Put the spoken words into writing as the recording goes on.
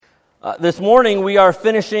This morning we are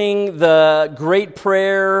finishing the great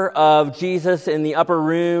prayer of Jesus in the upper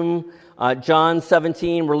room, John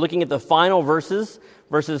 17. We're looking at the final verses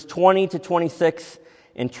 20 to 26,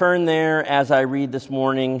 and turn there as I read this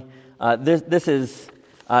morning. This is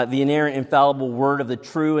the inerrant, infallible word of the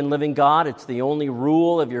true and living God. It's the only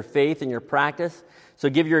rule of your faith and your practice. So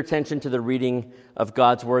give your attention to the reading of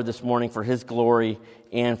God's word this morning for His glory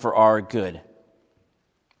and for our good.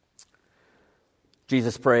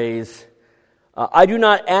 Jesus prays, I do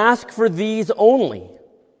not ask for these only,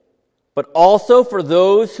 but also for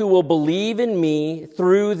those who will believe in me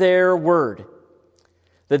through their word,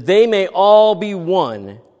 that they may all be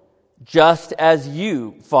one, just as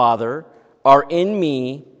you, Father, are in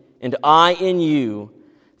me and I in you,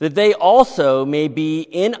 that they also may be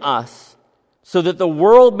in us, so that the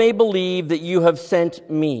world may believe that you have sent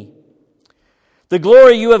me. The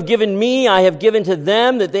glory you have given me, I have given to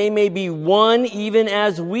them, that they may be one even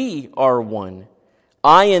as we are one.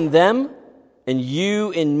 I in them, and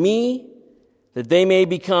you in me, that they may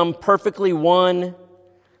become perfectly one,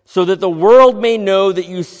 so that the world may know that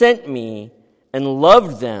you sent me and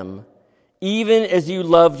loved them, even as you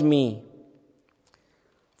loved me.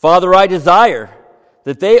 Father, I desire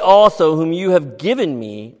that they also whom you have given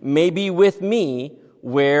me may be with me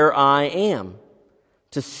where I am,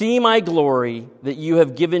 to see my glory that you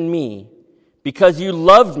have given me, because you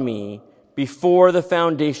loved me before the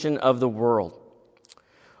foundation of the world.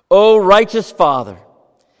 O righteous Father,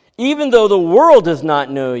 even though the world does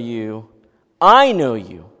not know you, I know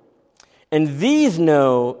you, and these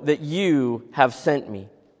know that you have sent me.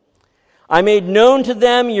 I made known to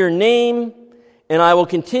them your name, and I will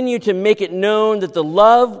continue to make it known, that the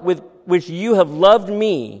love with which you have loved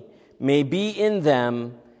me may be in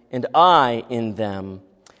them, and I in them.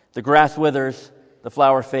 The grass withers, the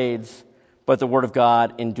flower fades, but the word of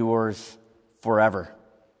God endures forever.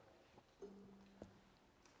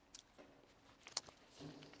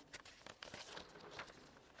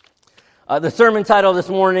 The sermon title this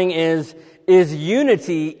morning is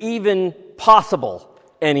Unity Even Possible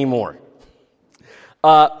Anymore?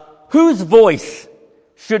 Whose voice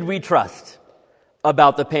should we trust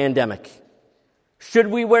about the pandemic? Should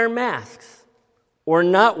we wear masks or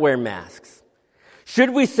not wear masks?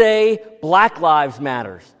 Should we say Black Lives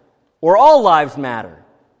Matter, or All Lives Matter,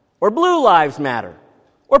 or Blue Lives Matter,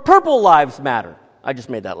 or Purple Lives Matter? I just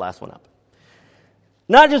made that last one up.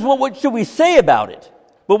 Not just what should we say about it,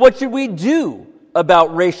 but what should we do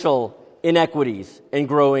about racial inequities and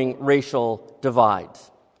growing racial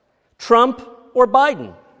divides? Trump or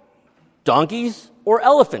Biden? Donkeys or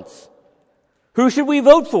elephants? Who should we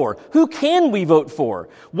vote for? Who can we vote for?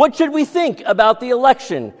 What should we think about the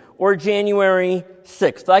election or January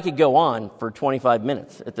 6th? I could go on for 25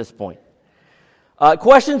 minutes at this point.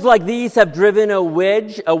 Questions like these have driven a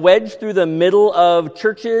wedge through the middle of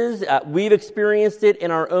churches. We've experienced it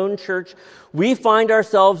in our own church. We find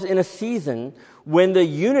ourselves in a season when the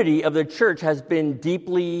unity of the church has been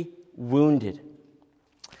deeply wounded.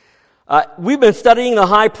 We've been studying the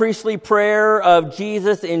high priestly prayer of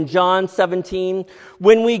Jesus in John 17.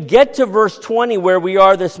 When we get to verse 20, where we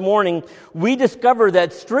are this morning, we discover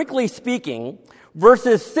that, strictly speaking,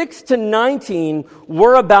 verses 6 to 19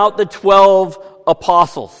 were about the 12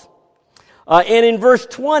 apostles. And in verse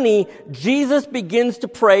 20, Jesus begins to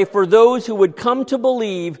pray for those who would come to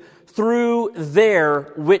believe through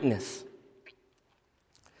their witness.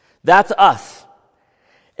 That's us.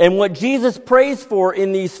 And what Jesus prays for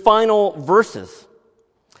in these final verses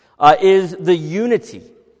is the unity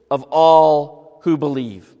of all who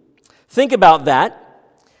believe. Think about that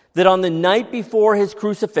on the night before his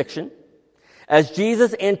crucifixion, as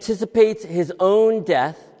Jesus anticipates his own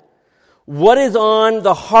death, what is on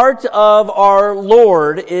the heart of our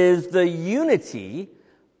Lord is the unity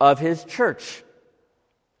of his church.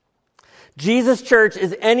 Jesus' church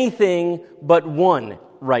is anything but one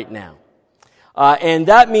right now. And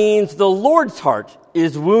that means the Lord's heart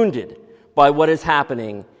is wounded by what is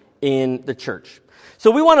happening in the church. So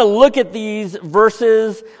we want to look at these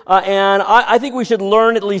verses, and I think we should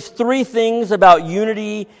learn at least three things about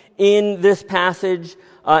unity in this passage,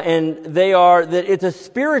 and they are that it's a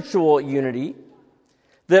spiritual unity,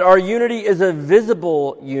 that our unity is a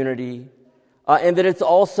visible unity, and that it's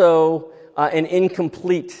also an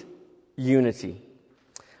incomplete unity.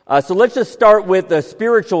 So let's just start with the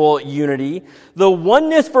spiritual unity. The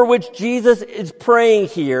oneness for which Jesus is praying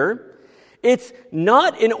here, it's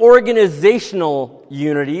not an organizational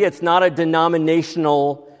unity. It's not a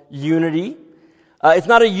denominational unity. It's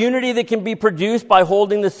not a unity that can be produced by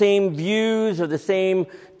holding the same views or the same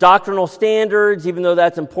doctrinal standards, even though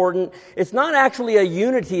that's important. It's not actually a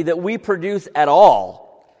unity that we produce at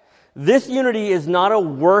all. This unity is not a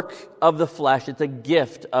work of the flesh, it's a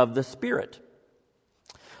gift of the Spirit.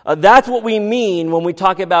 That's what we mean when we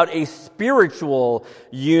talk about a spiritual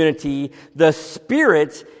unity. The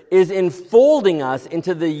Spirit is enfolding us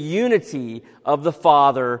into the unity of the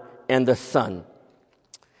Father and the Son.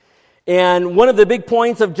 And one of the big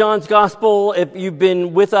points of John's Gospel, if you've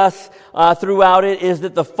been with us throughout it, is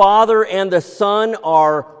that the Father and the Son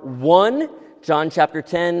are one. John chapter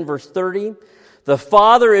 10, verse 30. The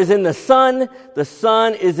Father is in the Son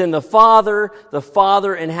is in the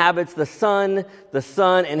Father inhabits the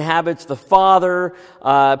Son inhabits the Father.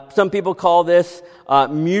 Some people call this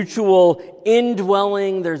mutual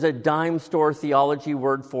indwelling. There's a dime store theology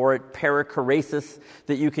word for it, perichoresis,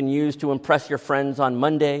 that you can use to impress your friends on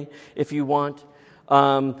Monday if you want.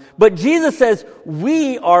 But Jesus says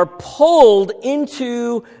we are pulled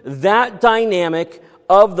into that dynamic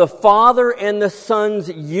of the Father and the Son's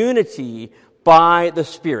unity by the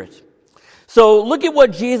Spirit. So look at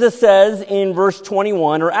what Jesus says in verse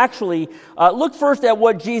 21, or actually, look first at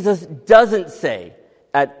what Jesus doesn't say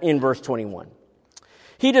in verse 21.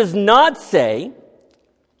 He does not say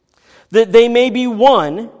that they may be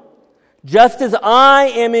one, just as I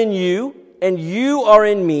am in you and you are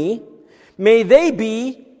in me, may they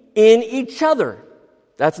be in each other.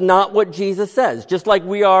 That's not what Jesus says. Just like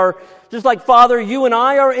Father, you and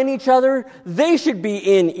I are in each other, they should be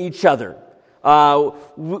in each other.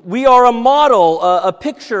 We are a model, a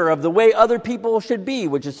picture of the way other people should be,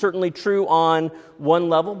 which is certainly true on one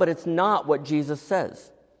level, but it's not what Jesus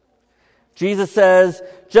says. Jesus says,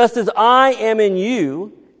 just as I am in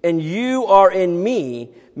you and you are in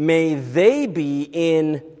me, may they be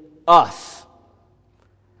in us.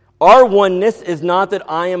 Our oneness is not that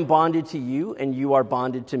I am bonded to you and you are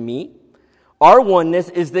bonded to me. Our oneness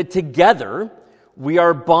is that together we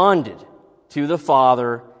are bonded to the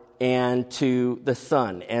Father and to the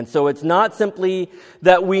Son. And so it's not simply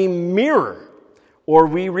that we mirror or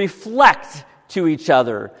we reflect to each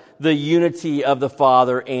other the unity of the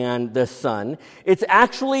Father and the Son. It's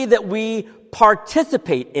actually that we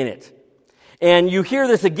participate in it. And you hear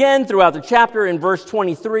this again throughout the chapter in verse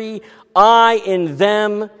 23, I in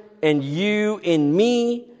them and you in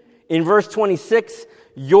me. In verse 26,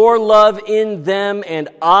 your love in them and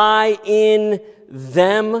I in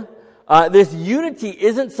them. This unity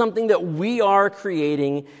isn't something that we are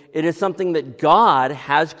creating. It is something that God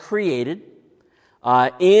has created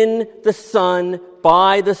in the Son,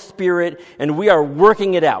 by the Spirit, and we are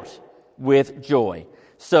working it out with joy.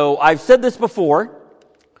 So I've said this before,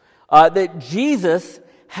 that Jesus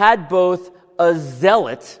had both a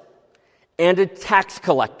zealot and a tax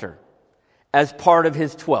collector as part of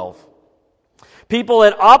his 12. People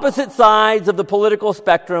at opposite sides of the political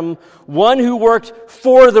spectrum, one who worked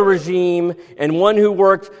for the regime and one who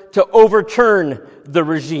worked to overturn the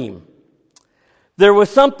regime. There was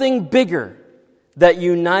something bigger that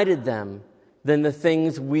united them than the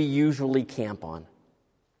things we usually camp on.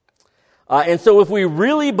 And so if we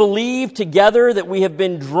really believe together that we have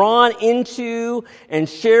been drawn into and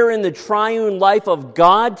share in the triune life of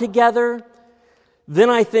God together, then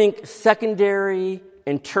I think secondary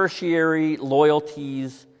and tertiary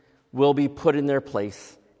loyalties will be put in their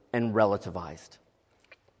place and relativized.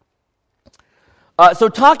 So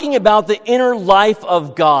talking about the inner life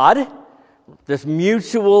of God, this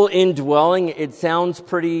mutual indwelling, it sounds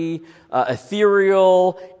pretty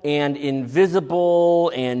ethereal and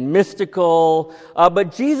invisible and mystical.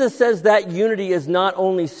 But Jesus says that unity is not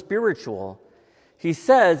only spiritual. He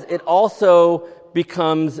says it also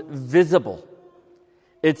becomes visible.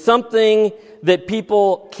 It's something that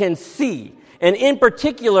people can see. And in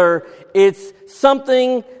particular, it's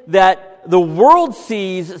something that the world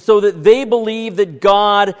sees so that they believe that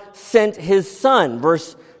God sent his Son.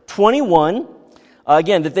 Verse 21,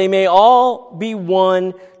 again, that they may all be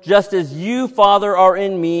one, just as you, Father, are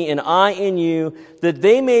in me and I in you, that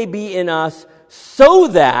they may be in us, so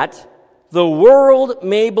that the world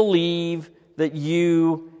may believe that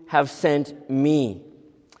you have sent me.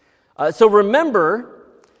 So remember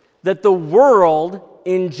that the world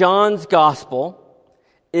in John's Gospel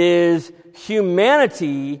is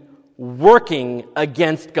humanity working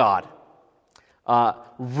against God,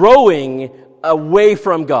 rowing away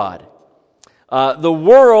from God. The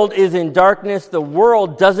world is in darkness. The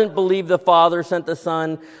world doesn't believe the Father sent the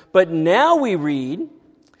Son. But now we read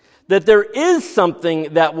that there is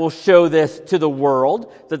something that will show this to the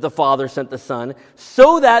world, that the Father sent the Son,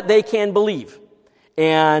 so that they can believe.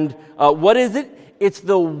 And what is it? It's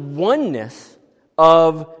the oneness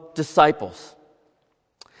of disciples.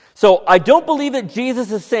 So I don't believe that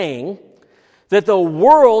Jesus is saying that the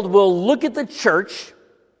world will look at the church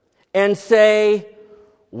and say,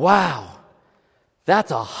 wow,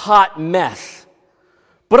 that's a hot mess.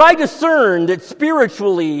 But I discern that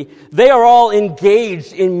spiritually, they are all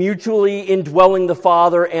engaged in mutually indwelling the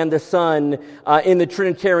Father and the Son in the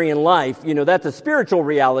Trinitarian life. You know, that's a spiritual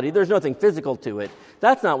reality. There's nothing physical to it.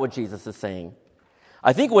 That's not what Jesus is saying.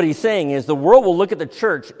 I think what he's saying is the world will look at the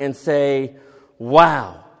church and say,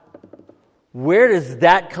 wow, where does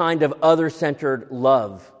that kind of other-centered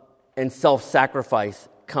love and self-sacrifice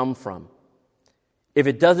come from? If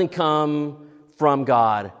it doesn't come from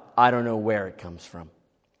God, I don't know where it comes from.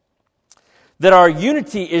 That our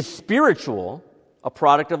unity is spiritual, a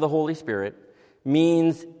product of the Holy Spirit,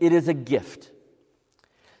 means it is a gift.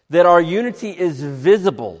 That our unity is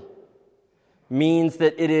visible means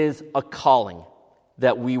that it is a calling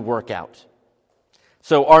that we work out.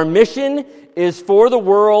 So our mission is for the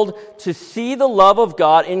world to see the love of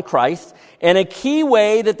God in Christ, and a key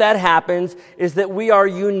way that that happens is that we are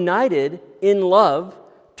united in love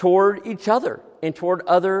toward each other and toward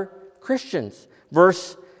other Christians.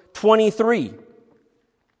 Verse 23.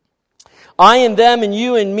 I in them and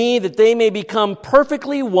you in me, that they may become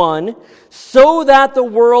perfectly one, so that the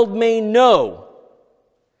world may know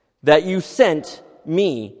that you sent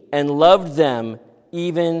me and loved them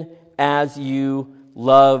even as you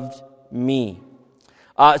loved me.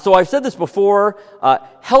 So I've said this before,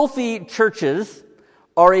 healthy churches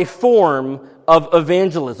are a form of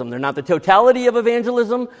evangelism. They're not the totality of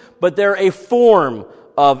evangelism, but they're a form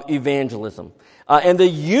of evangelism. And the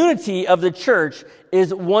unity of the church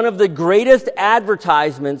is one of the greatest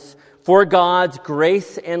advertisements for God's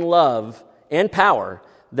grace and love and power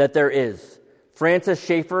that there is. Francis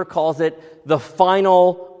Schaeffer calls it the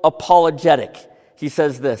final apologetic. He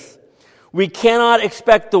says this: we cannot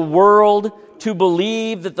expect the world to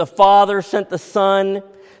believe that the Father sent the Son,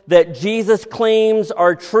 that Jesus' claims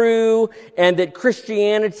are true, and that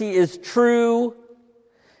Christianity is true,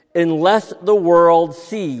 unless the world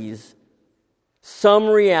sees some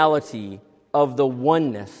reality of the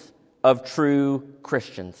oneness of true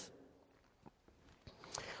Christians.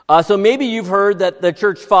 So maybe you've heard that the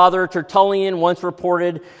church father Tertullian once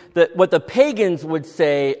reported that what the pagans would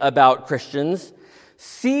say about Christians,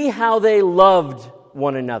 see how they loved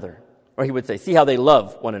one another. Or he would say, see how they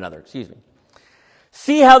love one another,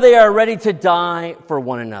 See how they are ready to die for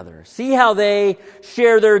one another. See how they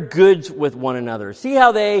share their goods with one another. See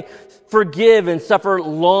how they forgive and suffer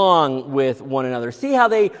long with one another. See how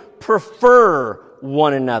they prefer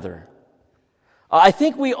one another. I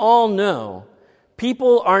think we all know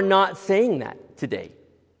people are not saying that today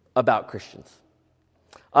about Christians.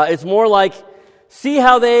 It's more like, see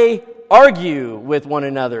how they argue with one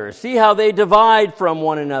another. See how they divide from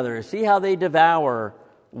one another. See how they devour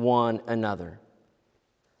one another.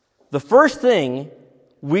 The first thing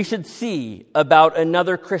we should see about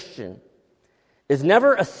another Christian is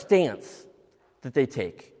never a stance that they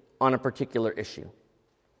take on a particular issue.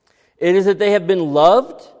 It is that they have been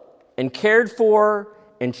loved and cared for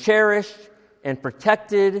and cherished and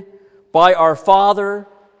protected by our Father.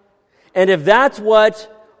 And if that's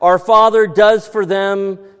what our Father does for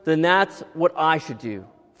them, then that's what I should do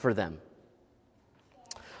for them.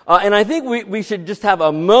 And I think we should just have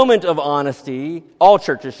a moment of honesty. All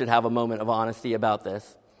churches should have a moment of honesty about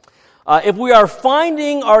this. If we are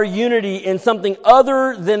finding our unity in something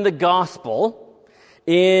other than the gospel,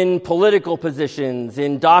 in political positions,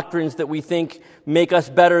 in doctrines that we think make us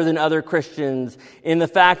better than other Christians, in the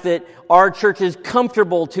fact that our church is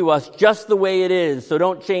comfortable to us just the way it is, so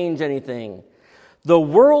don't change anything, the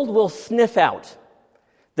world will sniff out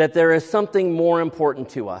that there is something more important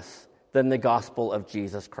to us than the gospel of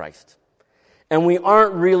Jesus Christ. And we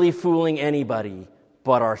aren't really fooling anybody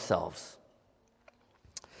but ourselves.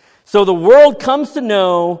 So the world comes to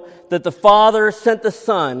know that the Father sent the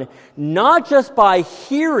Son, not just by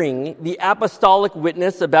hearing the apostolic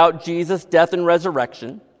witness about Jesus' death and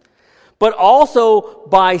resurrection, but also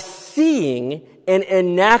by seeing an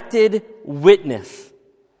enacted witness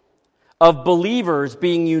of believers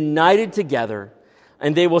being united together.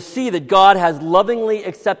 And they will see that God has lovingly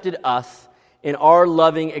accepted us in our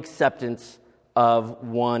loving acceptance of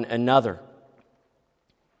one another.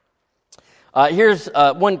 Here's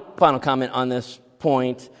one final comment on this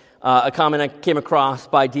point, a comment I came across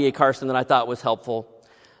by D.A. Carson that I thought was helpful.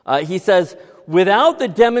 He says, without the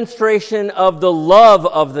demonstration of the love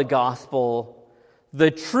of the gospel, the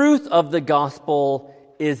truth of the gospel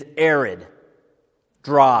is arid,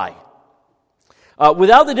 dry.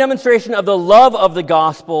 Without the demonstration of the love of the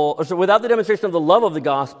gospel,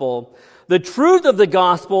 the truth of the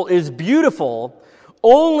gospel is beautiful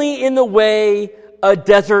only in the way a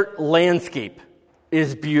desert landscape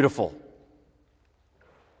is beautiful.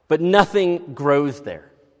 But nothing grows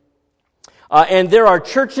there. And there are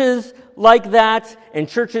churches like that, and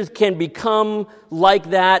churches can become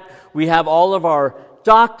like that. We have all of our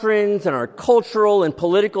doctrines and our cultural and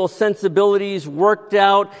political sensibilities worked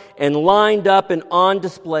out and lined up and on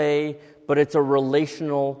display, but it's a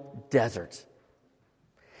relational desert.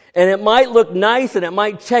 And it might look nice and it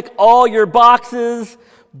might check all your boxes,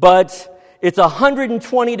 but it's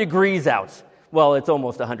 120 degrees out. Well, it's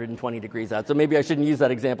almost 120 degrees out, so maybe I shouldn't use that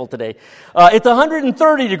example today. It's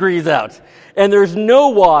 130 degrees out, and there's no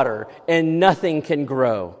water, and nothing can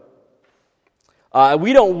grow.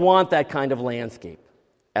 We don't want that kind of landscape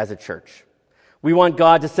as a church. We want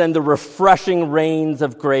God to send the refreshing rains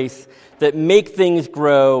of grace that make things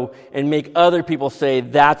grow and make other people say,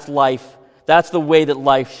 that's life, that's the way that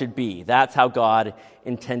life should be. That's how God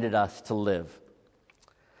intended us to live.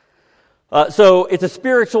 So it's a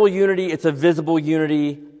spiritual unity, it's a visible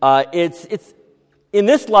unity. It's in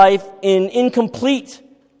this life in incomplete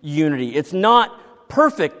unity. It's not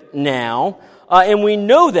perfect now, and we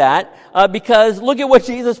know that because look at what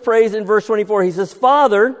Jesus prays in verse 24. He says,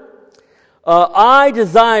 Father, I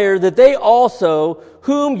desire that they also,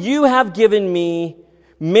 whom you have given me,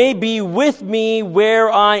 may be with me where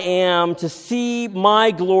I am, to see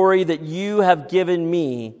my glory that you have given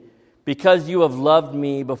me, because you have loved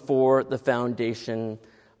me before the foundation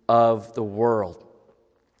of the world.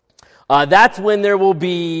 That's when there will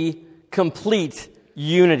be complete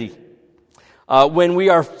unity. When we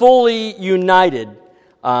are fully united,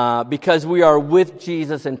 because we are with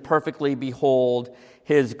Jesus and perfectly behold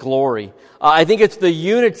His glory. I think it's the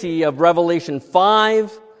unity of Revelation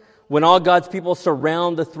 5, when all God's people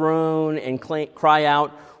surround the throne and cry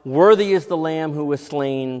out, "Worthy is the Lamb who was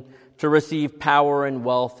slain to receive power and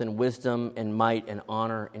wealth and wisdom and might and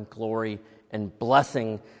honor and glory and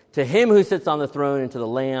blessing. To Him who sits on the throne and to the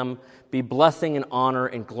Lamb be blessing and honor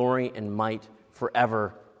and glory and might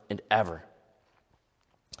forever and ever."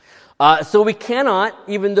 So we cannot,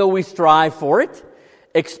 even though we strive for it,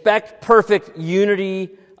 expect perfect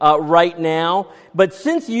unity right now. But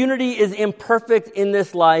since unity is imperfect in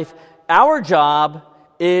this life, our job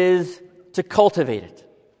is to cultivate it.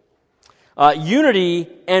 Unity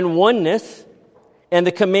and oneness and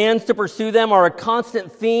the commands to pursue them are a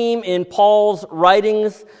constant theme in Paul's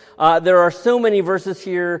writings. There are so many verses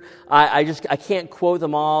here, I can't quote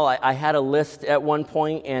them all. I had a list at one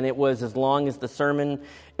point, and it was as long as the sermon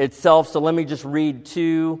itself, so let me just read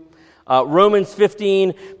two. Romans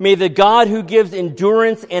 15, may the God who gives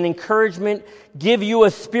endurance and encouragement give you a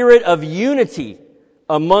spirit of unity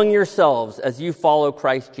among yourselves as you follow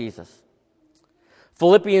Christ Jesus.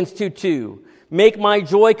 Philippians 2:2, make my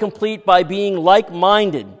joy complete by being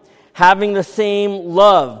like-minded, having the same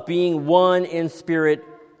love, being one in spirit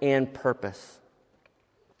and purpose.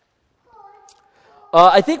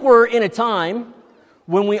 I think we're in a time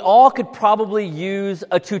when we all could probably use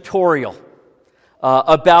a tutorial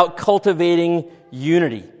about cultivating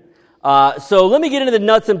unity. So let me get into the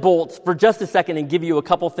nuts and bolts for just a second and give you a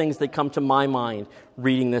couple things that come to my mind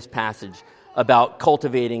reading this passage about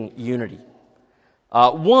cultivating unity.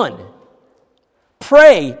 One,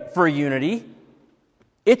 pray for unity.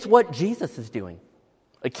 It's what Jesus is doing.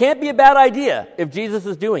 It can't be a bad idea if Jesus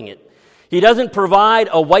is doing it. He doesn't provide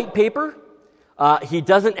a white paper. He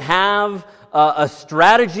doesn't have a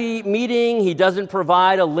strategy meeting. He doesn't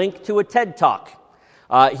provide a link to a TED Talk.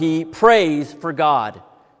 He prays for God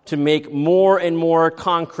to make more and more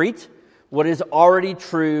concrete what is already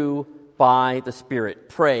true by the Spirit.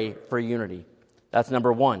 Pray for unity. That's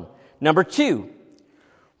number one. Number two,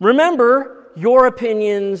 remember your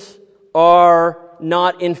opinions are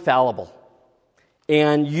not infallible,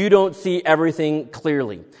 and you don't see everything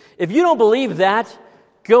clearly. If you don't believe that,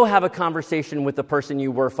 go have a conversation with the person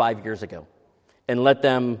you were 5 years ago and let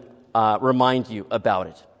them remind you about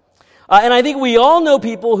it. And I think we all know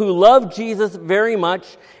people who love Jesus very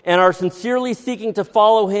much and are sincerely seeking to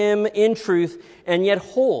follow Him in truth and yet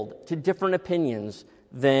hold to different opinions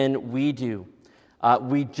than we do.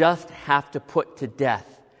 We just have to put to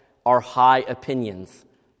death our high opinions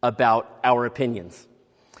about our opinions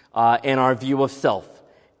and our view of self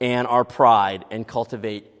and our pride and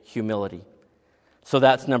cultivate humility. So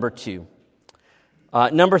that's number two.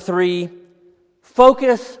 Number three,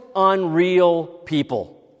 focus on real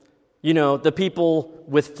people. You know, the people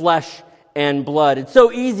with flesh and blood. It's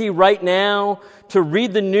so easy right now to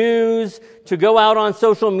read the news, to go out on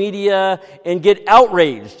social media and get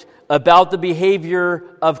outraged about the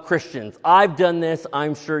behavior of Christians. I've done this.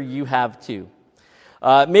 I'm sure you have too.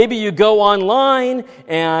 Maybe you go online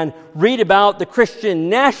and read about the Christian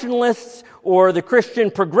nationalists or the Christian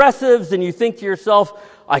progressives, and you think to yourself,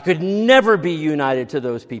 I could never be united to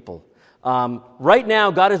those people. Right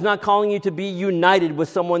now, God is not calling you to be united with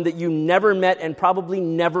someone that you never met and probably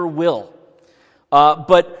never will.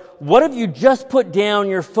 But what if you just put down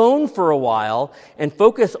your phone for a while and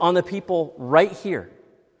focus on the people right here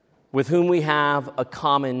with whom we have a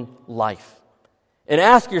common life? And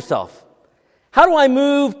ask yourself, how do I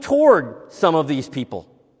move toward some of these people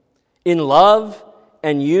in love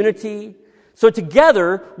and unity so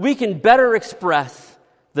together we can better express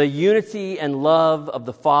the unity and love of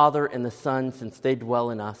the Father and the Son, since they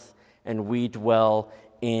dwell in us and we dwell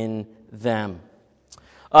in them?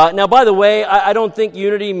 Now, by the way, I don't think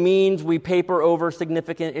unity means we paper over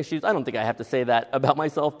significant issues. I don't think I have to say that about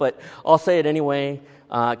myself, but I'll say it anyway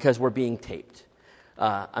because we're being taped.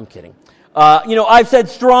 I'm kidding. I've said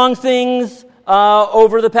strong things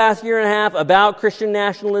over the past year and a half about Christian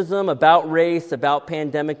nationalism, about race, about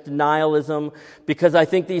pandemic denialism, because I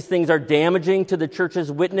think these things are damaging to the church's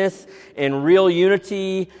witness, and real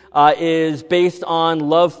unity is based on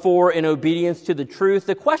love for and obedience to the truth.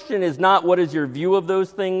 The question is not what is your view of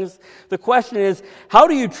those things. The question is, how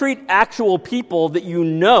do you treat actual people that you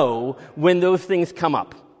know when those things come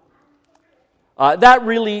up? That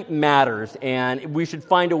really matters, and we should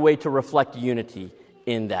find a way to reflect unity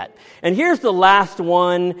in that. And here's the last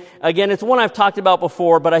one. Again, it's one I've talked about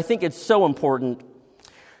before, but I think it's so important.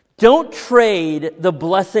 Don't trade the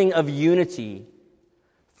blessing of unity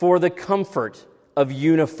for the comfort of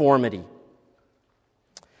uniformity.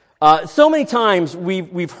 So many times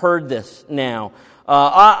we've heard this now.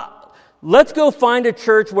 Let's go find a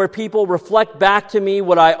church where people reflect back to me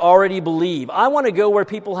what I already believe. I want to go where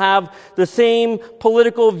people have the same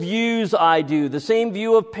political views I do, the same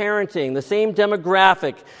view of parenting, the same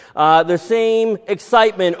demographic, the same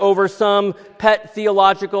excitement over some pet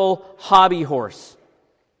theological hobby horse.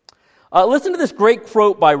 Listen to this great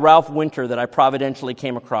quote by Ralph Winter that I providentially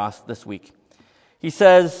came across this week. He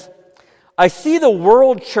says, "I see the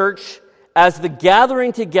world church as the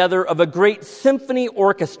gathering together of a great symphony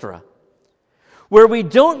orchestra, where we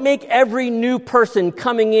don't make every new person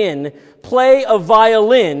coming in play a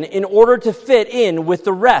violin in order to fit in with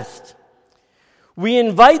the rest. We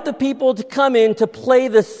invite the people to come in to play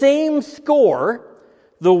the same score,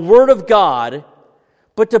 the Word of God,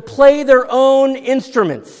 but to play their own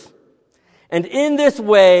instruments. And in this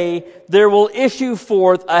way, there will issue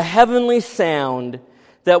forth a heavenly sound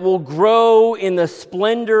that will grow in the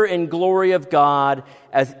splendor and glory of God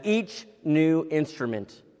as each new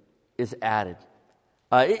instrument is added."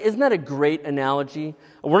 Isn't that a great analogy?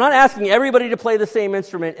 We're not asking everybody to play the same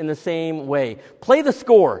instrument in the same way. Play the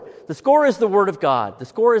score. The score is the Word of God. The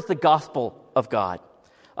score is the gospel of God.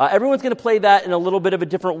 Everyone's going to play that in a little bit of a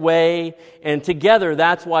different way, and together,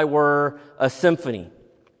 that's why we're a symphony.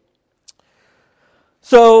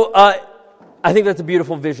 So, I think that's a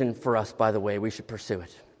beautiful vision for us, by the way. We should pursue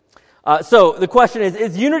it. So, the question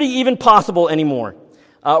is unity even possible anymore?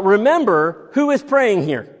 Remember, who is praying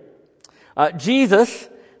here? Jesus,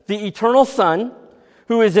 the eternal Son,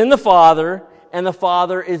 who is in the Father, and the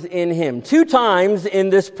Father is in him. 2 times in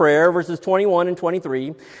this prayer, verses 21 and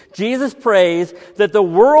 23, Jesus prays that the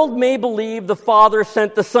world may believe the Father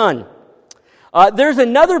sent the Son. There's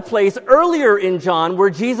another place earlier in John where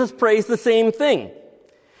Jesus prays the same thing.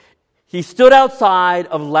 He stood outside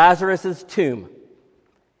of Lazarus' tomb,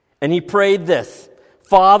 and he prayed this: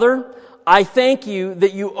 "Father, I thank you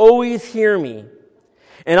that you always hear me.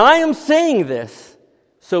 And I am saying this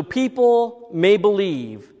so people may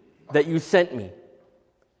believe that you sent me."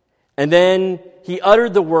 And then he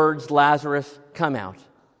uttered the words, "Lazarus, come out."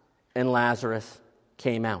 And Lazarus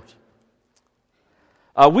came out.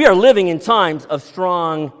 We are living in times of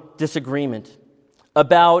strong disagreement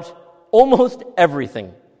about almost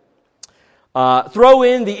everything. Throw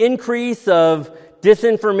in the increase of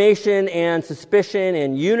disinformation and suspicion,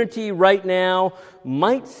 and unity right now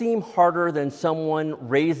might seem harder than someone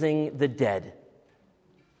raising the dead.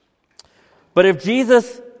 But if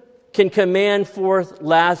Jesus can command forth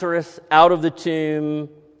Lazarus out of the tomb,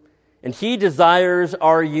 and he desires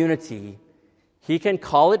our unity, he can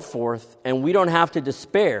call it forth, and we don't have to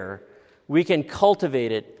despair. We can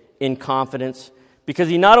cultivate it in confidence, because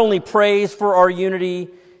he not only prays for our unity,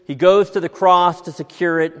 he goes to the cross to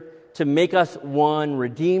secure it, to make us one,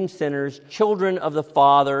 redeemed sinners, children of the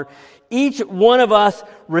Father, each one of us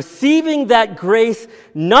receiving that grace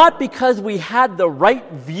not because we had the right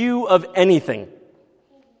view of anything,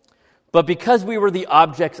 but because we were the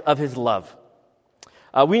objects of his love.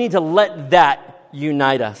 We need to let that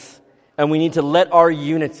unite us, and we need to let our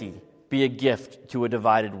unity be a gift to a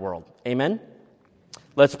divided world. Amen?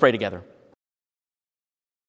 Let's pray together.